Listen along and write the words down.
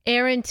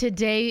Aaron,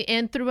 today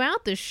and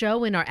throughout the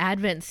show in our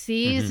Advent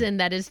season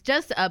that is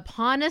just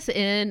upon us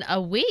in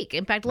a week.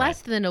 In fact,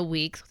 less than a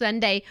week.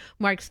 Sunday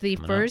marks the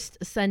first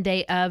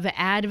Sunday of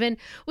Advent.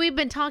 We've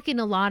been talking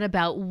a lot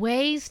about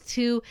ways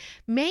to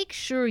make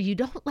sure you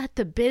don't let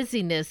the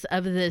busyness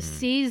of the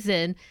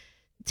season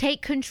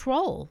take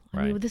control.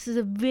 I mean, this is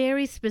a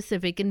very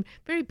specific and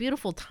very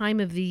beautiful time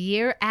of the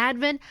year.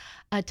 Advent,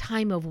 a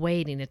time of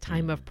waiting, a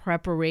time of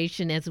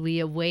preparation as we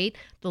await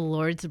the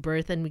Lord's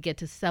birth and we get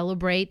to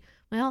celebrate,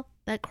 well,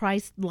 that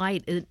Christ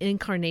light, an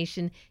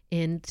incarnation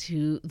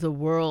into the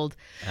world.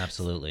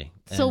 Absolutely.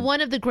 So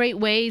one of the great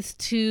ways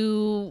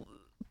to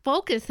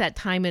focus that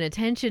time and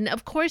attention,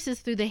 of course,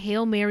 is through the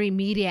Hail Mary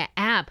Media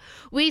app.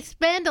 We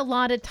spend a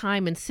lot of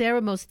time, and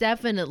Sarah most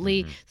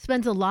definitely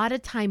spends a lot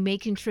of time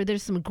making sure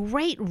there's some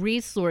great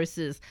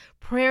resources,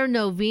 prayer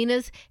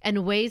novenas,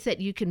 and ways that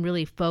you can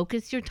really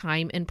focus your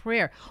time in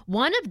prayer.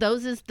 One of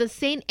those is the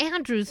St.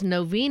 Andrew's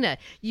Novena.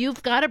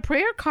 You've got a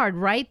prayer card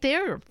right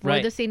there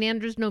for the St.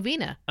 Andrew's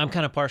Novena. I'm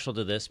kind of partial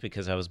to this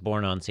because I was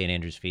born on St.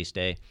 Andrew's feast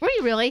day. Were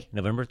you really?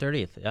 November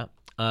 30th, yeah.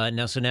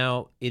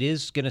 Now it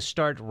is going to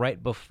start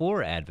right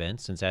before Advent,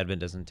 since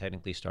Advent doesn't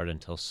technically start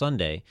until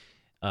Sunday.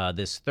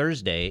 This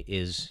Thursday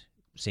is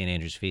St.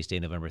 Andrew's feast day,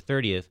 November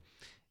 30th.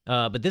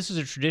 But this is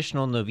a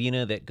traditional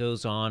novena that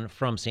goes on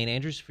from St.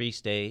 Andrew's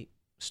feast day,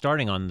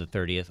 starting on the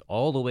 30th,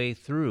 all the way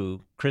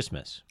through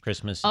Christmas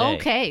Day.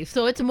 Okay,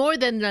 so it's more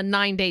than the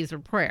 9 days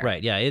of prayer.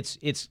 Right, yeah.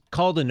 It's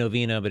called a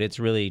novena, but it's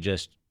really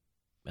just,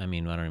 I don't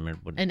remember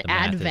what the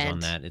math is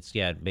on that. It's,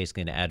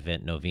 basically an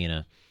Advent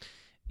novena.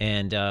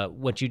 And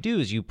what you do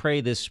is you pray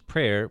this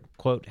prayer,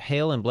 quote,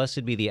 "Hail and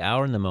blessed be the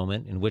hour and the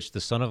moment in which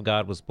the Son of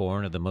God was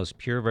born of the most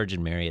pure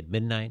Virgin Mary at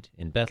midnight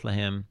in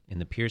Bethlehem in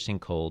the piercing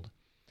cold.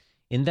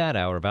 In that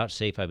hour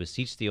vouchsafe, I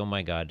beseech thee, O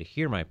my God, to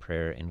hear my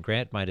prayer and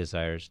grant my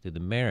desires through the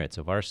merits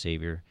of our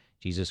Savior,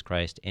 Jesus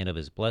Christ, and of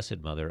his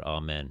blessed Mother.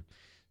 Amen."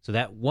 So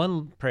that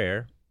one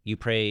prayer you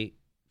pray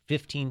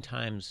 15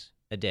 times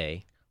a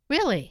day.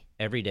 Really?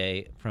 Every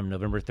day from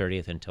November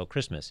 30th until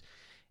Christmas.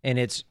 And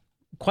it's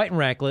quite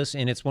miraculous,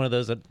 and it's one of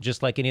those that,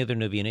 just like any other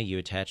novena, you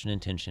attach an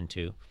intention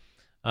to.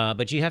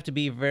 But you have to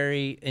be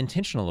very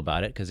intentional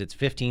about it because it's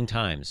 15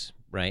 times,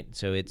 right?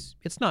 So it's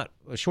not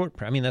a short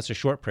prayer. I mean, that's a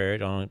short prayer.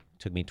 It only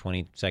took me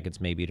 20 seconds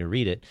maybe to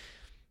read it.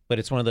 But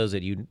it's one of those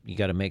that you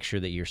got to make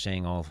sure that you're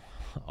saying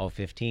all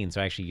 15.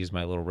 So I actually use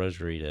my little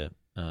rosary to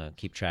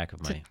keep track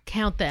of my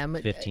count them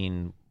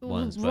 15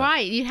 ones.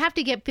 Right. You'd have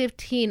to get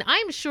 15.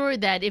 I'm sure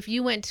that if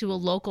you went to a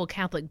local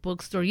Catholic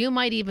bookstore, you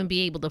might even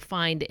be able to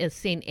find a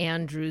St.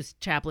 Andrew's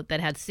chaplet that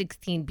has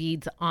 16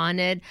 beads on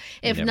it.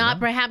 If not,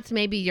 perhaps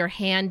maybe you're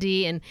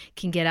handy and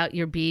can get out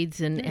your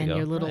beads and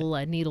your little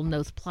needle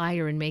nose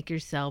plier and make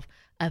yourself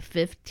a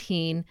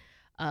 15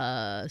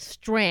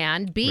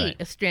 strand of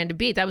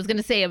beads. I was going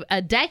to say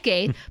a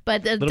decade,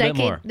 but a decade.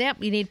 More.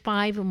 Yep, you need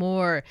 5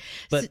 more.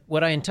 But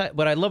what I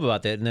love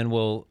about that, and then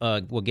we'll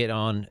get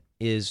on,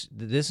 is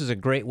this is a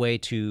great way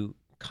to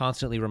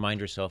constantly remind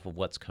yourself of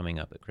what's coming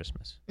up at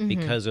Christmas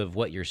because of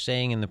what you're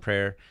saying in the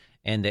prayer,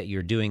 and that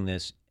you're doing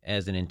this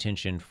as an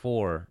intention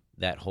for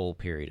that whole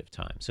period of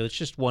time. So it's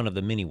just one of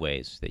the many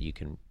ways that you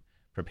can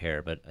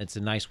prepare. But it's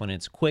a nice one.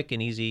 It's quick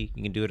and easy.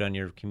 You can do it on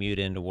your commute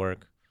into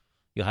work.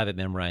 You'll have it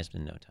memorized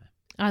in no time.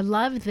 I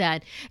love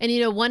that. And,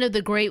 one of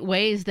the great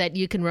ways that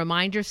you can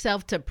remind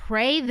yourself to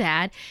pray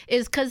that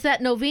is because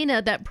that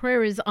novena, that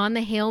prayer is on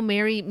the Hail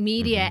Mary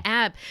Media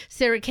app.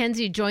 Sarah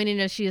Kuenzi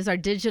joining us. She is our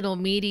digital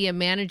media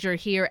manager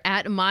here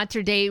at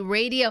Mater Dei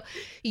Radio.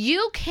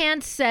 You can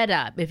set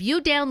up, if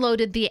you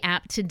downloaded the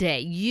app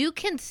today, you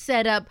can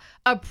set up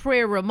a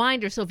prayer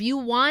reminder. So if you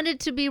wanted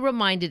to be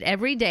reminded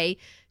every day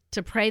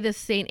to pray the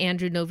St.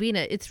 Andrew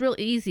Novena, it's real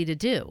easy to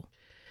do.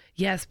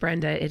 Yes,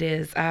 Brenda, it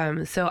is.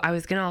 So I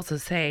was going to also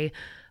say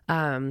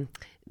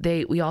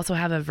we also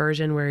have a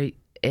version where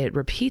it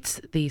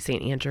repeats the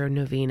St. Andrew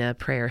Novena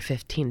prayer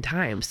 15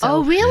 times. So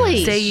oh,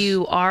 really? Say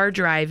you are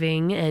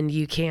driving and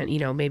you can't,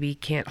 maybe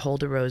can't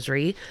hold a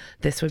rosary.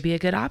 This would be a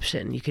good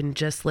option. You can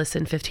just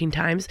listen 15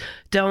 times.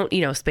 Don't,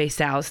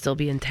 space out, still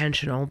be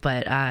intentional.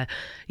 But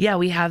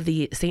we have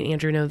the St.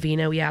 Andrew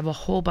Novena. We have a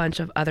whole bunch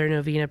of other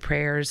novena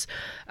prayers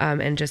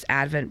and just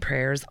Advent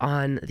prayers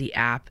on the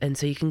app. And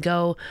so you can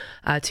go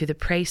to the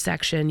pray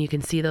section. You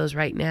can see those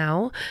right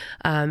now.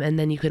 And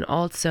then you can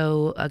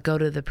also go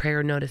to the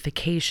prayer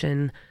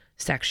notification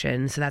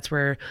section. So that's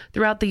where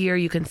throughout the year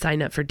you can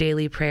sign up for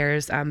daily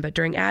prayers. But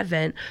during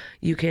Advent,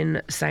 you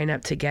can sign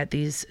up to get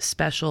these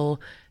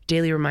special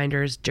daily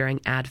reminders during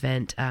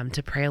Advent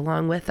to pray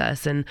along with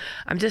us. And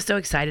I'm just so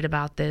excited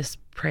about this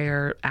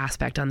prayer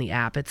aspect on the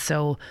app. It's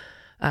so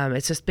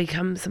it's just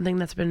become something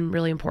that's been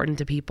really important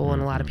to people,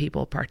 and a lot of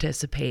people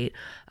participate.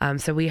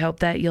 So we hope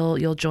that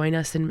you'll join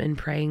us in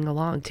praying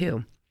along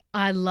too.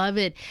 I love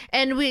it.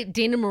 And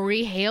Dina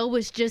Marie Hale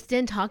was just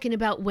in talking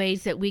about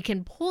ways that we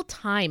can pull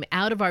time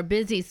out of our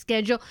busy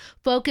schedule,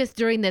 focus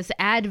during this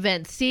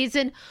Advent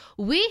season.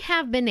 We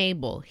have been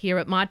able here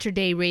at Mater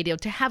Dei Radio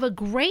to have a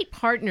great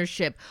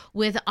partnership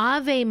with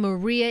Ave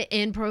Maria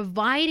in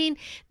providing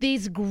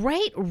these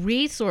great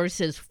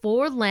resources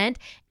for Lent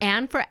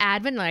and for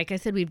Advent. Like I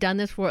said, we've done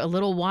this for a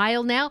little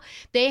while now.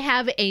 They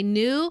have a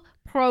new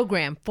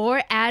program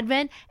for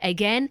Advent.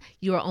 Again,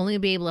 you are only going to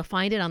be able to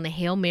find it on the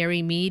Hail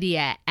Mary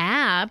Media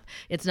app.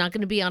 It's not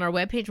going to be on our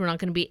webpage. We're not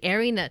going to be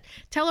airing it.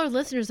 Tell our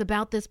listeners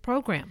about this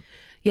program.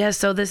 Yeah,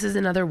 so this is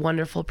another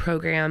wonderful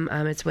program.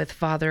 It's with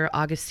Father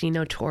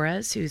Agustino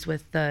Torres, who's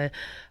with the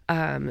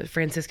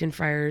Franciscan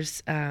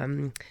Friars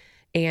and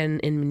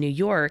in New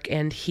York,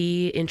 and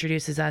he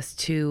introduces us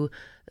to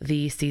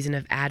the season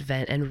of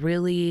Advent and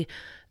really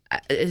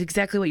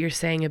exactly what you're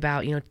saying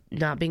about,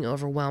 not being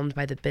overwhelmed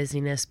by the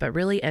busyness, but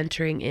really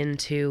entering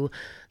into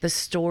the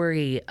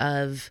story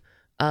of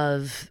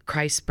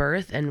Christ's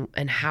birth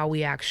and how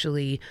we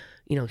actually,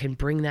 can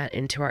bring that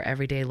into our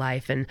everyday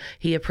life. And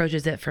he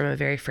approaches it from a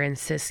very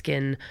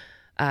Franciscan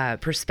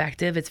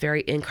perspective. It's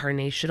very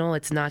incarnational.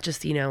 It's not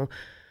just,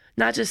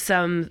 not just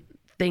some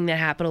thing that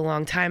happened a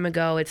long time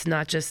ago. It's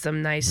not just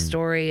some nice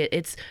story.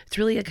 It's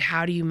really like,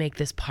 how do you make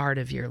this part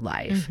of your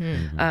life?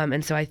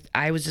 And so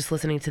I was just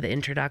listening to the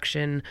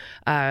introduction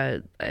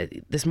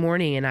this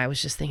morning, and I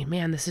was just thinking,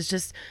 man, this is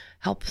just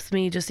helps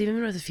me, just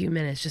even with a few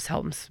minutes, just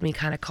helps me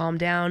kind of calm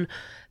down,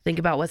 think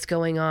about what's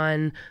going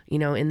on,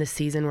 in the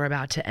season we're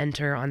about to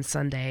enter on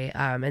Sunday.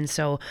 And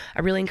so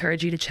I really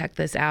encourage you to check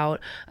this out.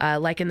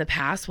 Like in the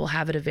past, we'll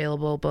have it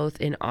available both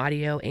in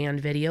audio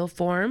and video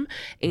form.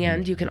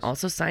 And you can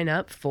also sign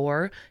up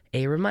for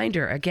a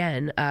reminder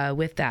again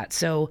with that.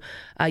 So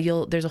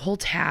there's a whole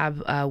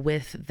tab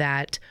with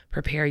that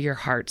Prepare Your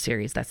Heart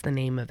series. That's the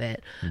name of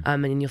it.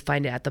 And you'll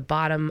find it at the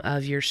bottom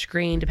of your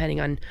screen,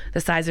 depending on the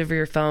size of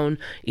your phone,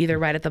 either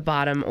right at the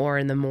bottom or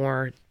in the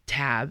More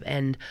tab.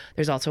 And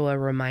there's also a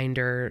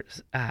reminder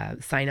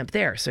sign up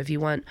there. So if you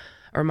want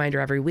a reminder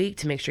every week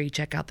to make sure you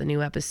check out the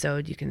new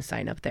episode, you can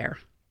sign up there.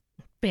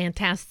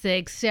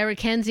 Fantastic. Sarah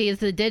Kuenzi is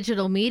the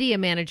digital media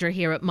manager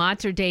here at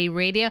Mater Dei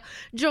Radio,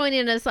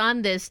 joining us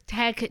on this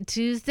Tech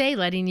Tuesday,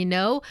 letting you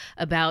know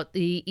about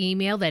the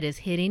email that is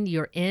hitting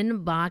your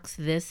inbox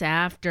this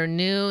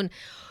afternoon.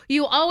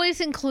 You always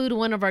include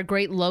one of our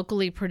great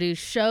locally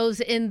produced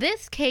shows. In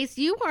this case,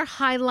 you are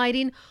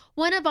highlighting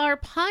one of our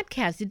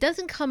podcasts. It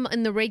doesn't come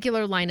in the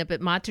regular lineup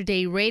at Mater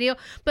Dei Radio,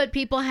 but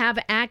people have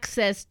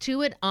access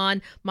to it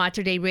on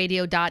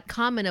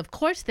materdeiradio.com and, of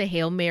course, the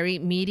Hail Mary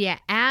Media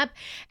app.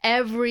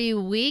 Every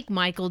week,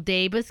 Michael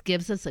Davis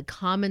gives us a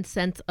common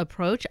sense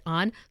approach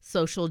on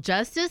social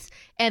justice.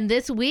 And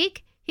this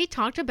week, he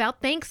talked about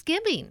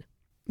Thanksgiving.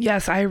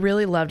 Yes, I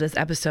really loved this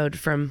episode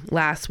from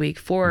last week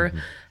for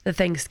the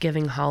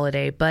Thanksgiving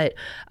holiday. But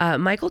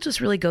Michael just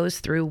really goes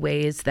through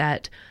ways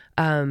that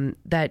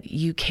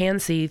you can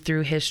see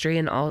through history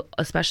and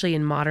especially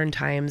in modern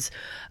times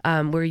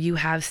where you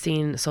have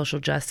seen social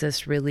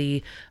justice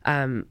really,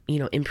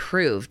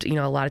 improved.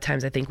 A lot of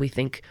times I think we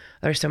think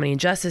there's so many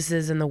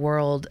injustices in the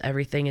world,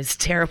 everything is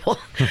terrible.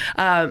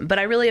 But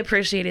I really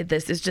appreciated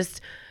this. It's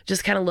just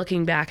kind of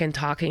looking back and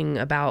talking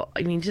about,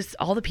 just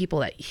all the people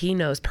that he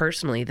knows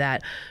personally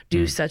that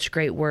do such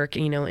great work,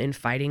 in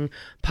fighting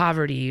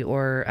poverty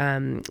or,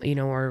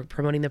 or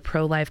promoting the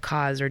pro-life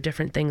cause or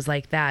different things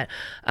like that.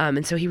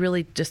 And so he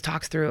really just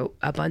talks through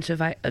a bunch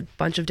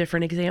of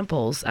different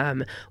examples,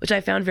 which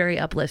I found very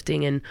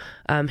uplifting. And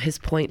his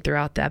point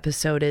throughout the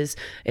episode is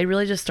it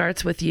really just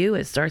starts with you.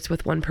 It starts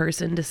with one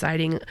person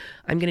deciding,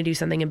 I'm going to do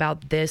something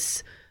about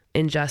this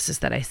injustice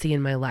that I see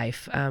in my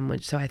life,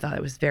 so I thought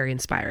it was very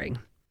inspiring.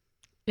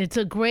 It's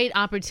a great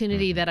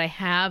opportunity that I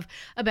have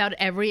about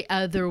every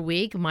other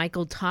week.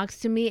 Michael talks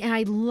to me, and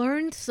I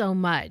learned so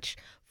much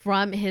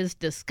from his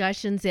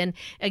discussions. And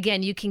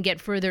again, you can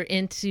get further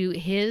into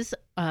his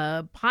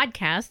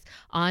podcast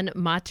on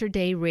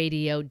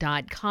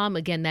materdeiradio.com.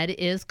 Again, that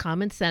is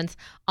Common Sense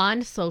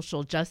on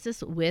Social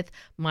Justice with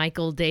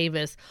Michael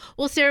Davis.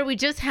 Well, Sarah, we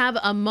just have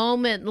a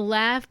moment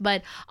left,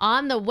 but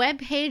on the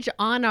webpage,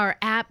 on our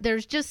app,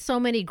 there's just so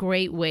many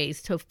great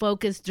ways to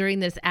focus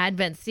during this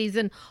Advent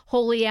season,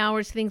 holy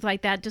hours, things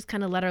like that. Just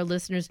kind of let our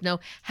listeners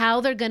know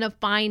how they're going to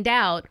find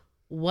out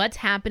what's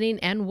happening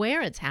and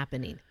where it's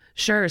happening.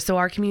 Sure. So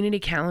our community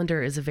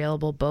calendar is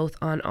available both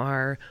on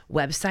our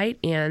website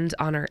and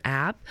on our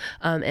app.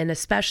 And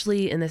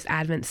especially in this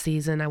Advent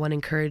season, I want to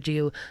encourage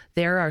you,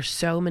 there are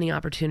so many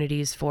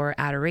opportunities for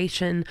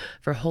adoration,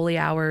 for holy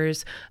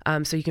hours,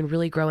 so you can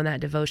really grow in that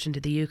devotion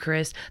to the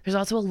Eucharist. There's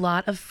also a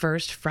lot of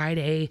First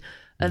Friday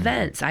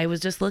events. I was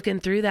just looking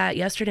through that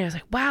yesterday. I was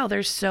like, wow,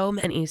 there's so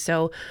many.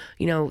 So,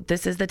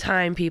 this is the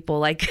time, people.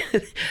 Like,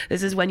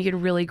 this is when you can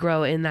really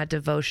grow in that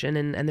devotion.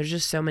 And there's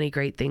just so many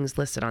great things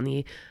listed on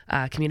the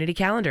community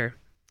calendar.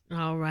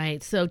 All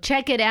right. So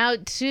check it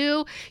out,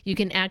 too. You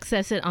can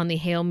access it on the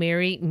Hail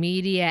Mary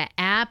Media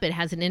app. It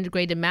has an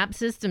integrated map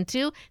system,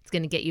 too. It's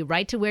going to get you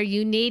right to where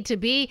you need to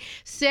be.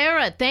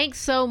 Sarah, thanks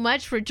so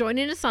much for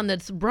joining us on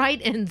this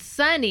bright and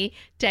sunny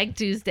Tech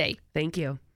Tuesday. Thank you.